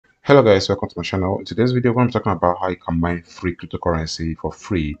Hello guys, welcome to my channel. In today's video, I'm talking about how you can mine free cryptocurrency for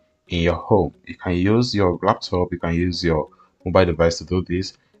free in your home. You can use your laptop, you can use your mobile device to do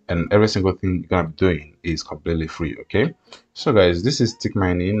this, and every single thing you're gonna be doing is completely free. Okay, so guys, this is tick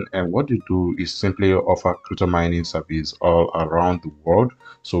mining, and what you do is simply offer crypto mining service all around the world.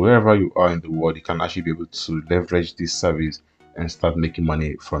 So wherever you are in the world, you can actually be able to leverage this service and start making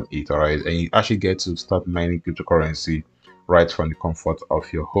money from it. All right, and you actually get to start mining cryptocurrency right from the comfort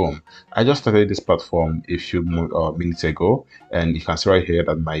of your home. I just started this platform a few minutes ago, and you can see right here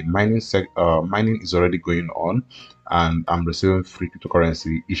that my mining is already going on, and I'm receiving free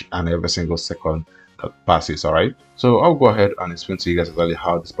cryptocurrency each and every single second that passes. All right, so I'll go ahead and explain to you guys exactly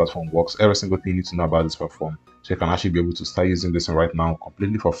how this platform works, every single thing you need to know about this platform, so you can actually be able to start using this one right now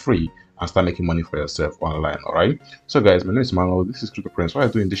completely for free and start making money for yourself online. All right, so guys, my name is Manuel, this is Crypto Prince. What I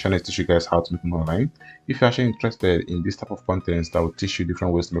do in this channel is teach you guys how to make money online. If you're actually interested in this type of content that will teach you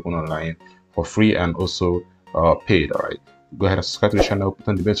different ways to make money online for free and also paid, all right, go ahead and subscribe to the channel, put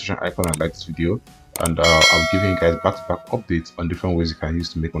on the notification icon and like this video, and I'll give you guys back-to-back updates on different ways you can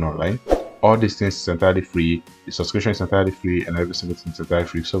use to make money online. All these things is entirely free, the subscription is entirely free, and every single thing is entirely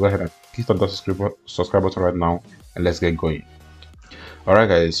free. So go ahead and click on that subscribe button right now, and let's get going. Alright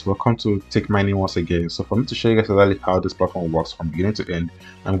guys, welcome to Tick Mining once again. So for me to show you guys exactly how this platform works from beginning to end,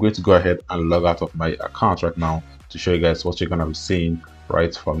 I'm going to go ahead and log out of my account right now to show you guys what you're going to be seeing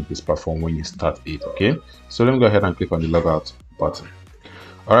right from this platform when you start it. Okay, so let me go ahead and click on the logout button.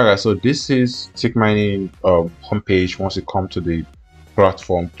 Alright guys, so this is Tick Mining homepage once you come to the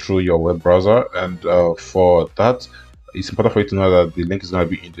platform through your web browser, and for that it's important for you to know that the link is going to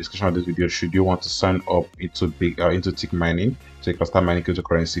be in the description of this video should you want to sign up into Tick Mining so you can start mining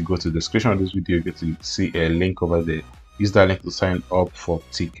cryptocurrency. Go to the description of this video, you get to see a link over there. Use that link to sign up for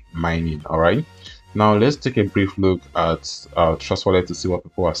Tick Mining. All right, now let's take a brief look at Trust Wallet to see what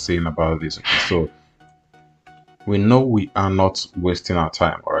people are saying about this. Okay, so we know we are not wasting our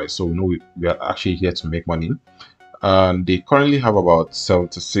time. All right, so we know we are actually here to make money, and they currently have about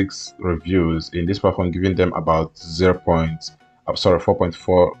 76 reviews in this platform, giving them about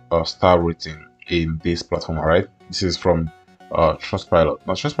 4.4 star rating in this platform. All right, this is from Trustpilot.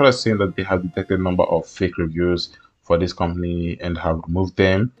 Now Trustpilot is saying that they have detected a number of fake reviews for this company and have removed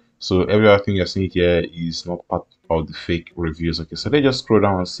them, so every other thing you're seeing here is not part of the fake reviews. Okay, so they just scroll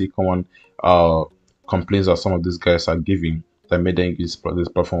down and see common complaints that some of these guys are giving that made them give this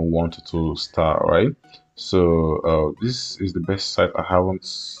platform 1 to 2 star. Right, so this is the best site I haven't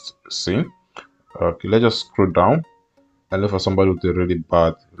seen. Okay, let's just scroll down and look for somebody with a really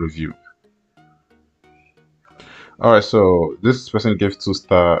bad review. All right, so this person gave 2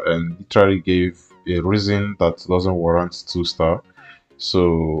 star and literally gave a reason that doesn't warrant 2 star.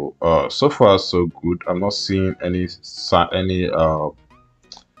 So so far so good. I'm not seeing any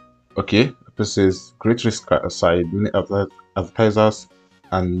okay, it says great risk aside, many advertisers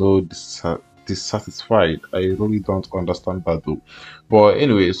and no dissatisfied. I really don't understand that though. But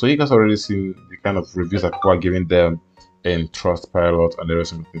anyway, so you guys already seen the kind of reviews that people are giving them in Trustpilot and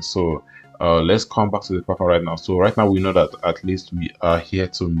everything. So let's come back to the platform right now. So right now we know that at least we are here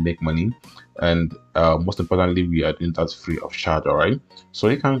to make money, and most importantly we are doing that free of charge. All right, so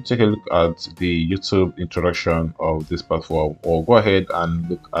you can take a look at the YouTube introduction of this platform, or go ahead and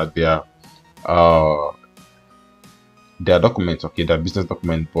look at their document, okay, their business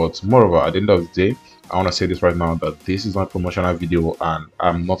document. But moreover, at the end of the day, I want to say this right now, that this is not a promotional video and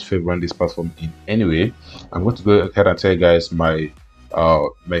I'm not favoring this platform in any way. I'm going to go ahead and tell you guys my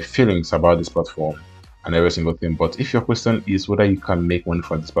feelings about this platform and every single thing. But if your question is whether you can make money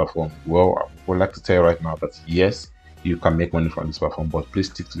from this platform, well, I would like to tell you right now that yes, you can make money from this platform, but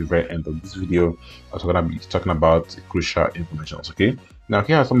please stick to the very end of this video. I'm going to be talking about crucial information. Okay, now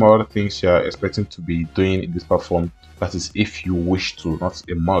here are some other things you're expecting to be doing in this platform. That is if you wish to, not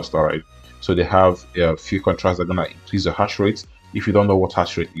a must. All right, so they have a few contracts that are going to increase the hash rate. If you don't know what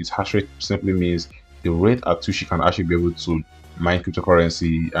hash rate is, hash rate simply means the rate at which you can actually be able to mine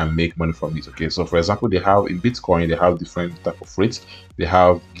cryptocurrency and make money from it. Okay, so for example, they have in Bitcoin, they have different type of rates. They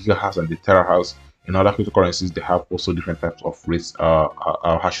have gigahash and the terahash. In other cryptocurrencies, they have also different types of rates,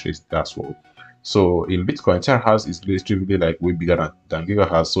 hash rates as well. So in Bitcoin, terahash is literally like way bigger than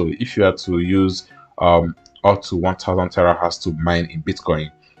gigahash. So if you had to use up to 1,000 terahash to mine in Bitcoin,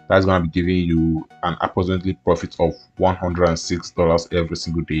 that's going to be giving you an approximately profit of $106 every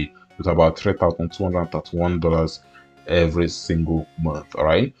single day, with about $3,231 every single month. All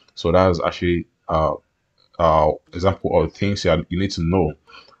right, so that's actually example of things you need to know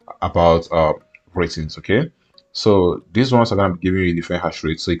about ratings. Okay, so these ones are going to be giving you different hash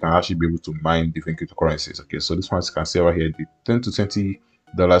rates, so you can actually be able to mine different cryptocurrencies. Okay, so this one you can see over here, the 10 to 20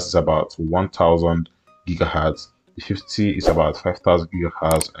 dollars is about 1000 gigahertz, the 50 is about 5000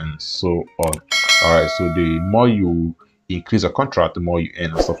 gigahertz, and so on. All right, so the more you increase a contract, the more you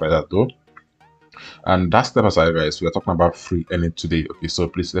earn and stuff like that though. And that step aside, guys, we're talking about free earning today. Okay, so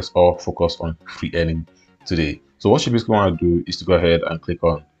please let's all focus on free earning today. So what you basically want to do is to go ahead and click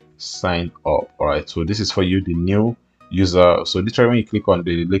on sign up. All right, so this is for you, the new user. So literally when you click on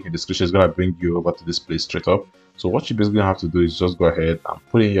the link in the description, it's gonna bring you over to this place straight up. So what you basically have to do is just go ahead and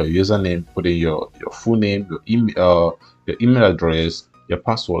put in your username, put in your full name, your email address, your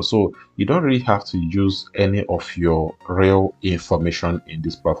password. So you don't really have to use any of your real information in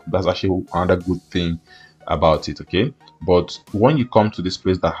this platform. That's actually another good thing about it. Okay, but when you come to this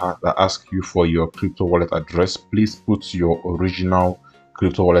place that asks you for your crypto wallet address, please put your original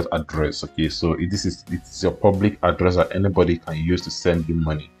crypto wallet address. Okay, so it's your public address that anybody can use to send you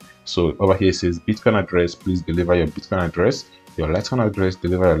money. So over here it says Bitcoin address, please deliver your Bitcoin address. Your Litecoin address,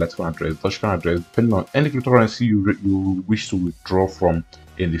 deliver your Litecoin address. Dogecoin address, depending on any cryptocurrency you wish to withdraw from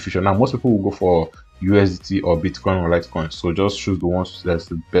in the future. Now most people will go for USDT or Bitcoin or Litecoin, so just choose the ones that's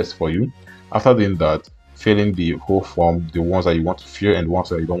the best for you. After doing that, filling the whole form, the ones that you want to fill and the ones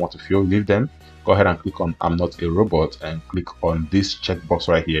that you don't want to fill, leave them. Go ahead and click on I'm not a robot and click on this checkbox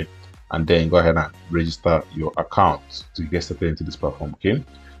right here, and then go ahead and register your account to get started into this platform. Okay,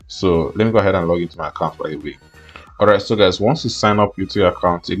 so let me go ahead and log into my account right away. Alright, so guys, once you sign up with your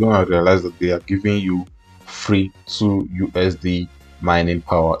account, you're going to realize that they are giving you free 2 USD mining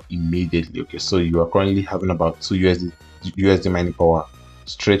power immediately. Okay, so you are currently having about 2 USD mining power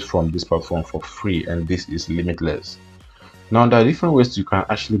straight from this platform for free, and this is limitless. Now there are different ways you can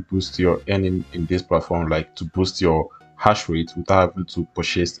actually boost your earning in this platform, like to boost your hash rate without having to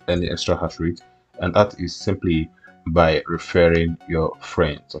purchase any extra hash rate, and that is simply by referring your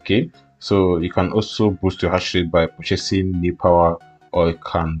friends. Okay, so you can also boost your hash rate by purchasing new power, or you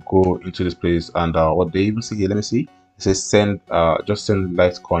can go into this place and what they even say here, let me see, it says send just send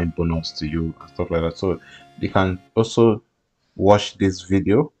Litecoin bonus to you and stuff like that. So you can also watch this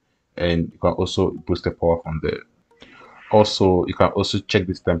video and you can also boost the power from there. Also you can also check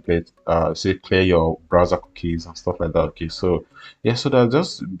this template, say clear your browser cookies and stuff like that. Okay, so yeah, so that's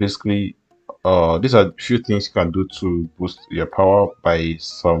just basically these are a few things you can do to boost your power by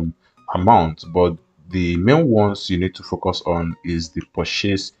some amount, but the main ones you need to focus on is the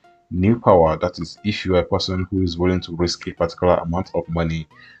purchase new power. That is, if you are a person who is willing to risk a particular amount of money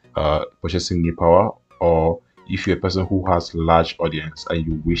purchasing new power, or if you're a person who has large audience and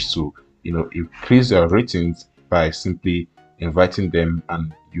you wish to increase your ratings by simply inviting them,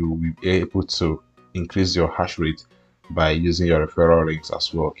 and you will be able to increase your hash rate by using your referral links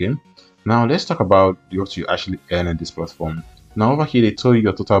as well. Okay, now let's talk about what you actually earn in this platform. Now over here they show you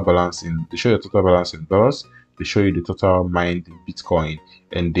your total balance in dollars, they show you the total mined in Bitcoin,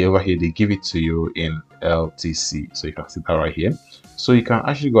 and over here they give it to you in LTC, so you can see that right here. So you can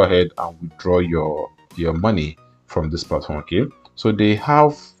actually go ahead and withdraw your money from this platform. Okay, so they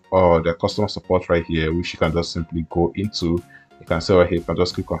have their customer support right here, which you can just simply go into. You can see over here, you can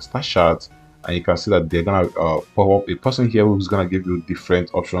just click on start chat, and you can see that they're gonna pop up a person here who's gonna give you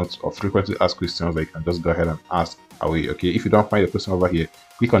different options of frequently asked questions that you can just go ahead and ask away. Okay, if you don't find your question over here,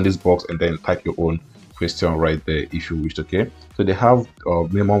 click on this box and then type your own question right there if you wish. Okay, so they have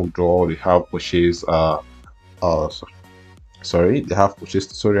minimum withdrawal, they have purchase sorry, they have purchase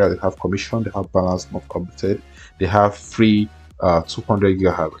tutorial, they have commission, they have balance not completed, they have free 200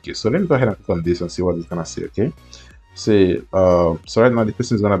 gigahertz. Okay, so let me go ahead and click on this and see what it's gonna say. Okay, say so right now the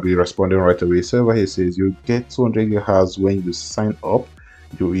person is gonna be responding right away. So over here says you get 200 gigahertz when you sign up.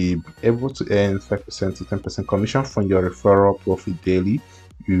 You will be able to earn 5% to 10% commission from your referral profit daily.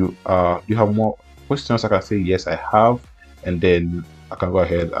 You have more questions? I can say yes, I have, and then I can go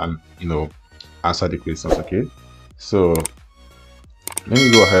ahead and answer the questions. Okay, so let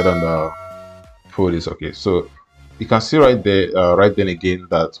me go ahead and pull this. Okay, so you can see right there, right then again,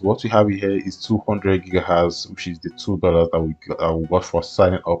 that what we have here is 200 gigahertz, which is the $2 that we got for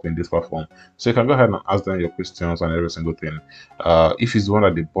signing up in this platform. So you can go ahead and ask them your questions on every single thing. If it's the one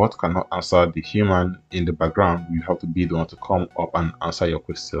that the bot cannot answer, the human in the background, you have to be the one to come up and answer your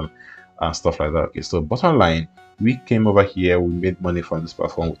question and stuff like that. Okay, so bottom line, we came over here, we made money from this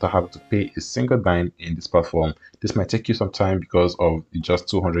platform without having to pay a single dime in this platform. This might take you some time because of just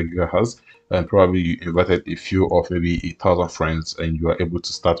 200 gigahertz, and probably you invited a few of maybe 1,000 friends, and you are able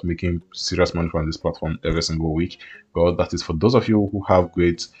to start making serious money from this platform every single week. Well, that is for those of you who have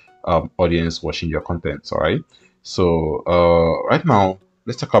great audience watching your content. All right, so right now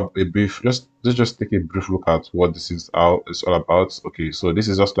let's take a brief, let's just take a brief look at what this is all about. Okay, so this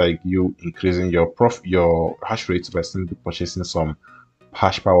is just like you increasing your hash rate by simply purchasing some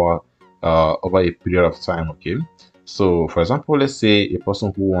hash power over a period of time. Okay, so for example, let's say a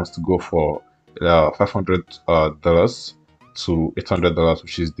person who wants to go for $500 to $800,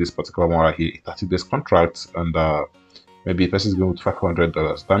 which is this particular one right here, 30 days contract, and maybe the person is going with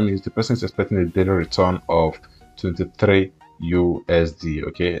 $500. That means the person is expecting a daily return of 23 USD.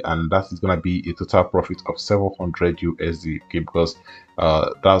 Okay, and that is going to be a total profit of 700 USD. Okay, because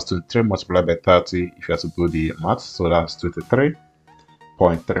that's 23 multiplied by 30 if you have to do the math. So that's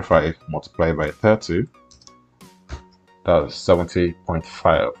 23.35 multiplied by 30. That's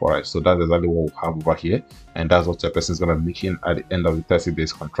 70.5. All right, so that's exactly what we have over here, and that's what your person is going to make in at the end of the 30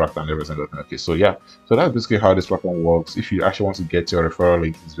 days contract and everything. Okay, so yeah, so that's basically how this platform works. If you actually want to get your referral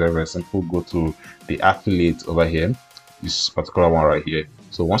link, it's very simple. Go to the affiliate over here, this particular one right here.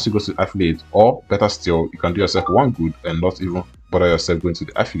 So once you go to affiliate, or better still, you can do yourself one good and not even bother yourself going to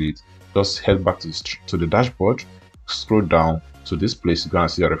the affiliate. Just head back to the dashboard, scroll down to this place. You're gonna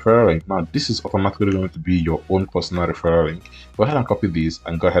see a referral link. Now this is automatically going to be your own personal referral link. Go ahead and copy this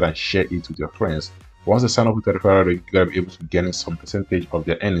and go ahead and share it with your friends. Once they sign up with the referral link, you're gonna be able to gain some percentage of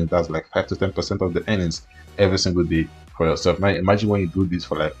their earnings. That's like 5 to 10% of the earnings every single day for yourself. Now imagine when you do this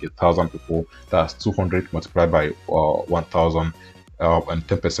for like 1,000 people, that's 200 multiplied by 1,000. And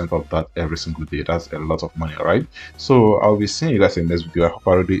 10% of that every single day. That's a lot of money. All right, so I'll be seeing you guys in this video. I hope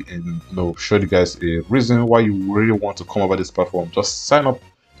I already showed you guys a reason why you really want to come over this platform. Just sign up,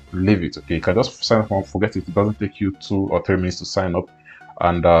 leave it. Okay, you can just sign up and forget it. It doesn't take you 2 or 3 minutes to sign up,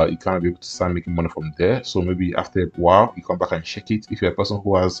 and you can be able to start making money from there. So maybe after a while you come back and check it. If you're a person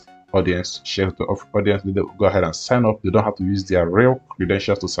who has audience, share the audience, go ahead and sign up. You don't have to use their real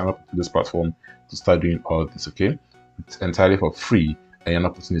credentials to sign up to this platform to start doing all this. Okay, it's entirely for free and you're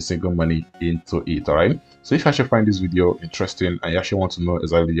not putting a single money into it. All right, so if you actually find this video interesting and you actually want to know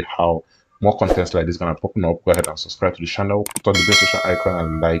exactly how more contents like this gonna pop up, go ahead and subscribe to the channel, put on the bell section icon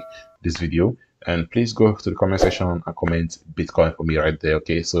and like this video, and please go to the comment section and comment Bitcoin for me right there.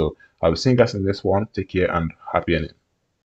 Okay, so I'll be seeing you guys in this one. Take care and happy earning.